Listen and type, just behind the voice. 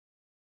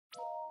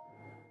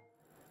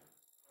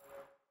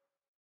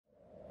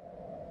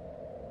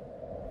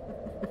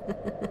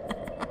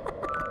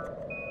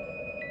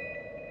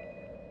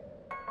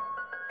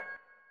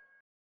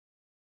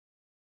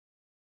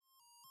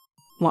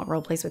Want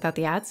roleplays without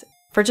the ads?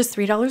 For just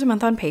 $3 a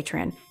month on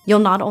Patreon, you'll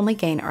not only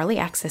gain early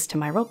access to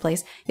my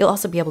roleplays, you'll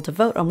also be able to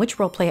vote on which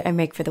roleplay I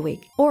make for the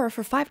week. Or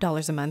for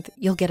 $5 a month,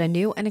 you'll get a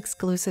new and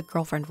exclusive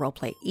girlfriend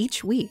roleplay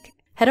each week.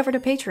 Head over to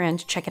Patreon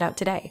to check it out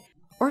today.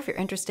 Or if you're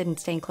interested in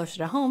staying closer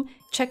to home,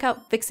 check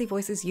out Vixie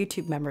Voice's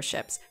YouTube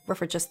memberships, where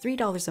for just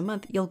 $3 a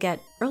month, you'll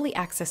get early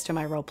access to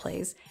my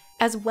roleplays,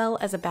 as well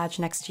as a badge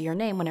next to your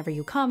name whenever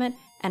you comment,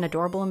 and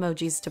adorable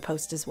emojis to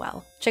post as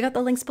well. Check out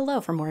the links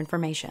below for more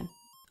information.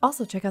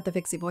 Also, check out the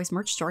Vixie Voice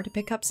merch store to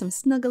pick up some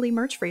snuggly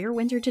merch for your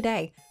winter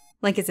today.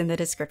 Link is in the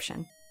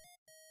description.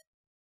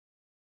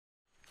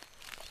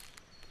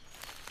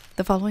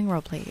 The following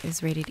roleplay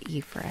is rated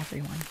E for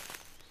everyone.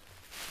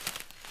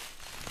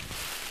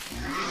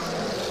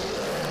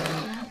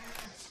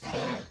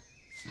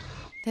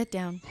 Head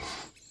down.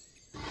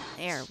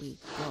 There we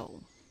go.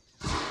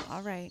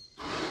 All right,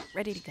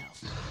 ready to go.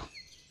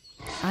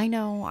 I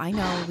know,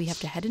 we have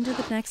to head into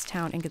the next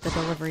town and get the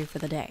delivery for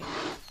the day.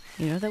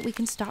 You know that we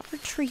can stop for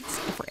treats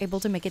if we're able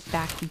to make it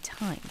back in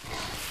time.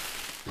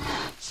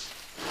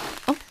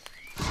 Oh,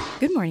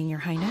 good morning, Your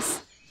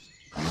Highness.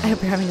 I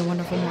hope you're having a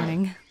wonderful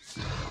morning.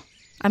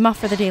 I'm off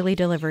for the daily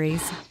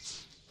deliveries.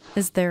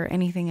 Is there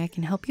anything I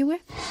can help you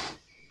with?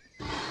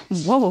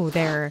 Whoa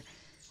there.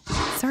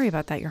 Sorry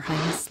about that, Your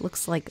Highness.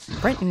 Looks like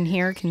Brenton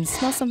here can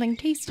smell something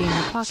tasty in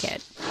your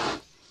pocket.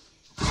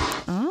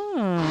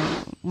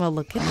 Oh, well,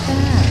 look at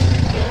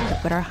that.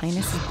 Look what our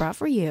Highness has brought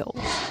for you.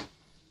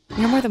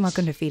 You're more than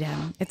welcome to feed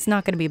him. It's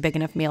not going to be a big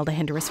enough meal to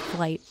hinder his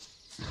flight.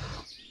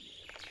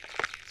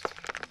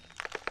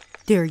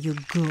 There you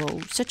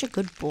go. Such a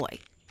good boy.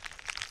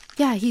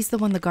 Yeah, he's the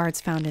one the guards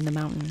found in the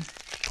mountain.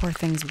 Poor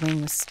thing's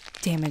wing was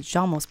damaged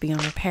almost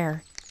beyond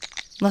repair.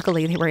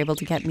 Luckily, they were able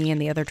to get me and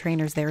the other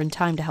trainers there in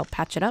time to help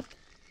patch it up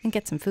and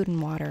get some food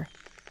and water.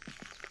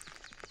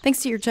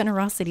 Thanks to your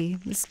generosity,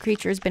 this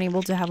creature has been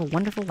able to have a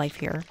wonderful life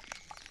here.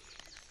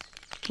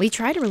 We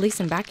tried to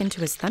release him back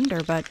into his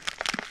thunder, but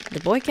the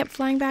boy kept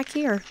flying back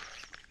here.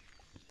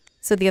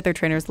 So the other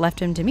trainers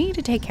left him to me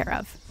to take care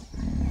of.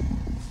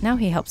 Now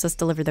he helps us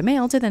deliver the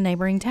mail to the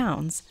neighboring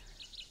towns.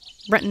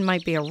 Brenton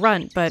might be a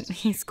runt, but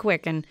he's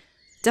quick and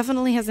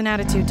definitely has an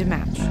attitude to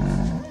match.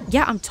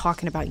 Yeah, I'm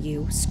talking about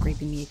you,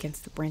 scraping me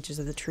against the branches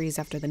of the trees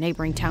after the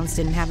neighboring towns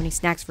didn't have any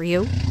snacks for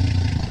you.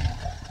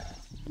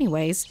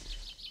 Anyways,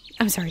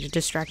 I'm sorry to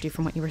distract you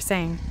from what you were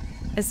saying.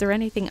 Is there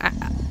anything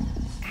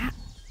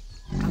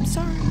I'm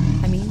sorry.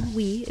 I mean,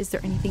 is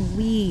there anything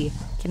we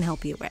can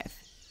help you with?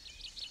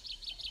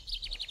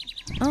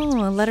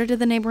 Oh, a letter to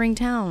the neighboring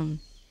town.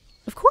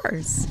 Of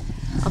course.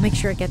 I'll make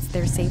sure it gets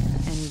there safe,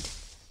 and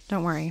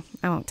don't worry,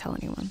 I won't tell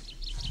anyone.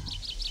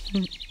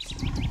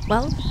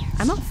 Well,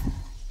 I'm off.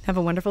 Have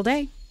a wonderful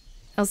day.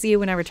 I'll see you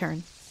when I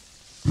return.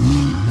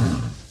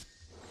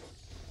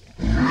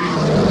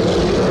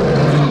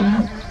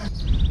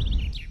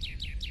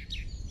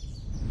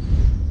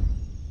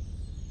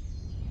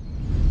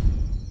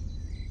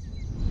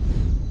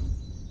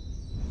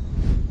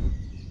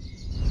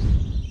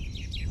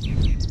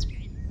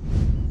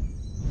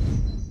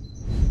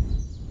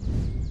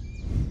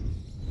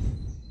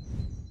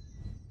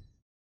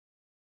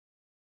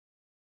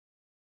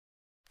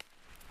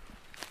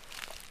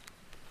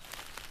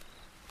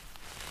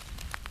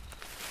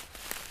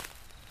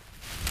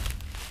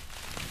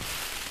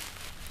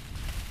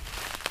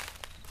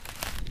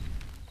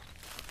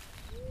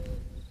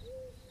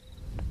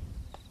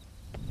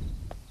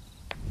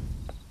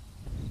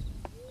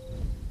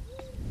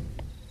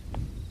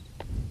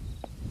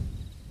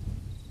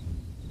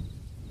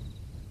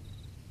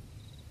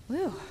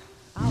 Whew.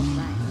 All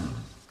right.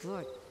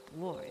 Good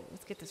boy.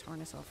 Let's get this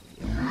harness off of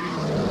you.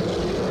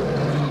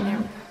 There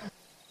we go.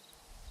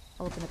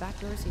 I'll open the back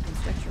door so you can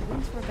stretch your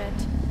wings for a bit.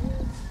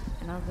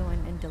 And I'll go in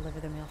and deliver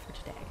the mail for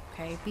today,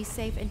 okay? Be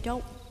safe and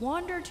don't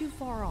wander too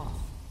far off.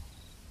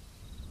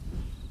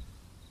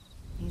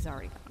 He's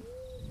already gone.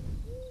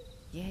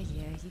 Yeah,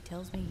 he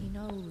tells me he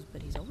knows,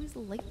 but he's always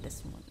late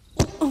this one.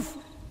 Oof!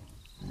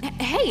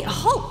 Hey,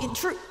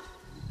 halt!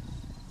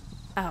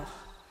 Oh.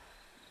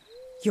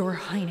 Your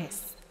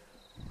Highness.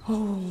 Oh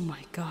my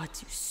God,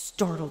 you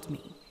startled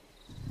me.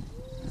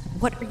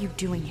 What are you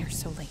doing here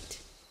so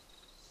late?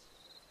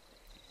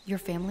 Your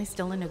family's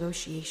still in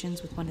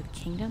negotiations with one of the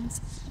kingdoms?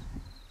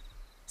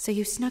 So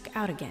you snuck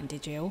out again,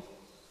 did you?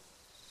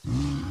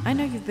 I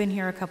know you've been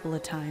here a couple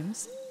of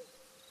times.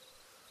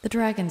 The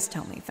dragons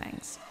tell me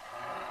things.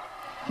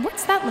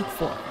 What's that look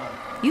for?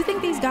 You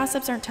think these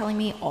gossips aren't telling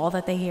me all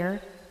that they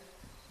hear?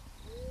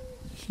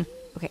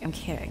 Okay, I'm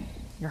kidding,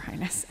 Your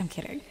Highness, I'm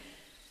kidding.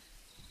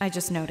 I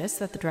just noticed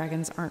that the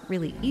dragons aren't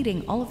really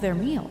eating all of their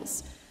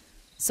meals,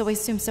 so I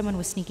assumed someone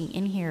was sneaking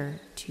in here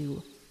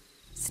to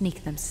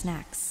sneak them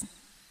snacks,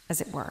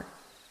 as it were.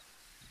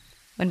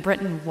 When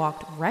Brenton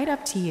walked right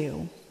up to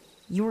you,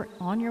 you were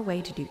on your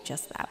way to do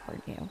just that,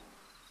 weren't you?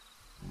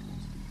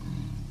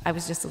 I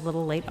was just a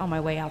little late on my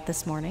way out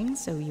this morning,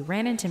 so you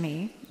ran into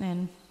me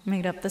and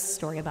made up this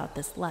story about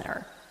this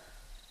letter.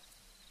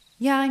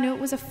 Yeah, I know it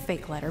was a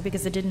fake letter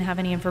because it didn't have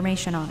any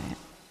information on it.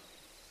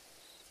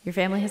 Your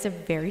family has a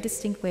very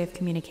distinct way of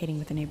communicating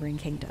with the neighboring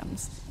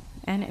kingdoms,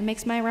 and it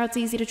makes my routes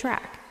easy to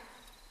track.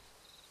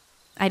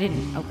 I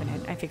didn't open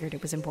it. I figured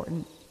it was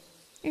important.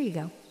 Here you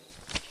go.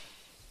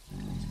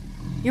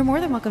 You're more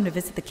than welcome to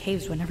visit the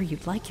caves whenever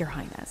you'd like, Your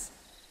Highness.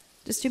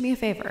 Just do me a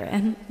favor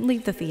and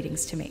leave the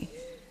feedings to me.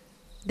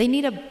 They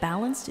need a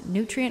balanced,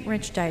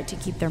 nutrient-rich diet to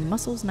keep their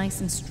muscles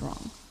nice and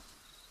strong.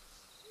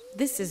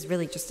 This is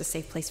really just a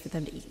safe place for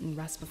them to eat and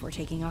rest before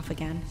taking off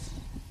again.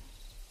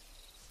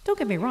 Don't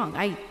get me wrong,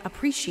 I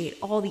appreciate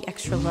all the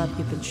extra love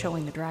you've been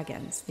showing the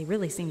dragons. They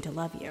really seem to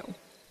love you.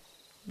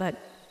 But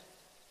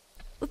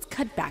let's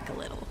cut back a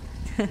little.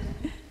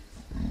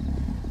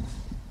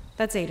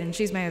 That's Aiden.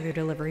 She's my other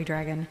delivery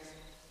dragon.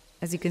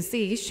 As you can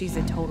see, she's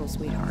a total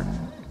sweetheart.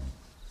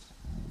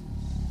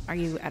 Are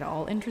you at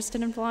all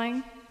interested in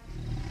flying?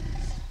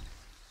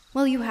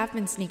 Well, you have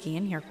been sneaking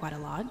in here quite a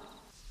lot.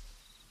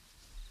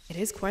 It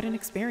is quite an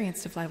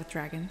experience to fly with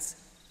dragons.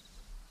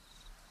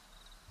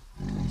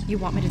 You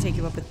want me to take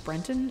you up with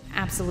Brenton?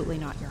 Absolutely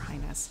not, Your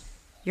Highness.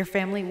 Your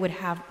family would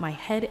have my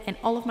head and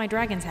all of my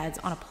dragons' heads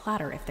on a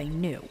platter if they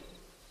knew.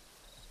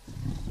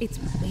 It's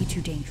way too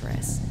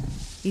dangerous.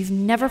 You've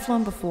never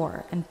flown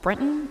before, and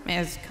Brenton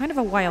is kind of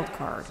a wild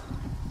card.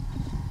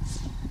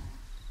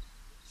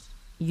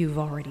 You've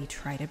already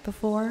tried it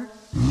before?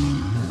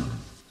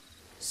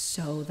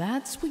 So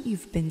that's what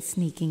you've been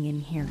sneaking in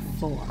here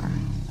for.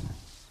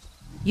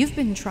 You've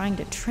been trying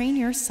to train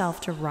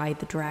yourself to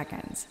ride the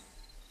dragons.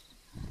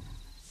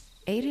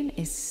 Aiden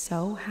is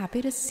so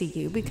happy to see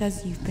you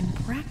because you've been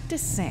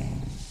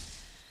practicing.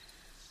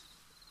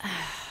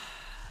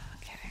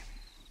 Okay.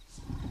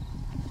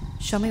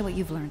 Show me what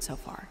you've learned so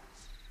far.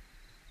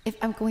 If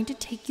I'm going to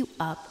take you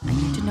up, I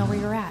need to know where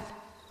you're at.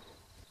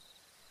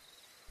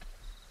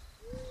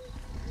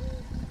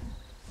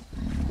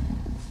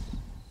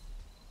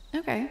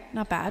 Okay,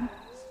 not bad.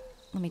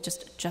 Let me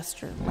just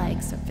adjust your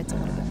legs so it fits a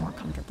little bit more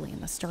comfortably in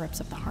the stirrups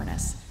of the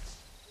harness.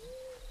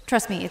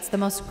 Trust me, it's the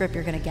most grip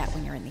you're going to get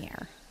when you're in the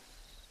air.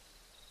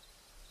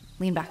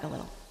 Lean back a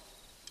little.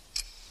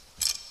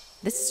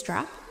 This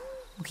strap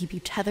will keep you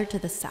tethered to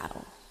the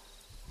saddle.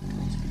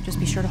 Just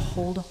be sure to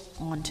hold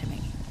on to me.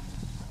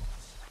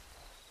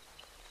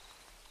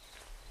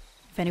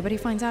 If anybody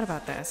finds out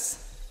about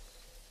this,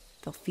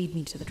 they'll feed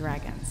me to the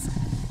dragons.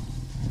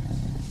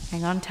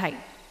 Hang on tight.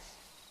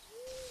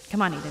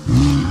 Come on,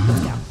 Aiden.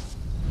 Let's go.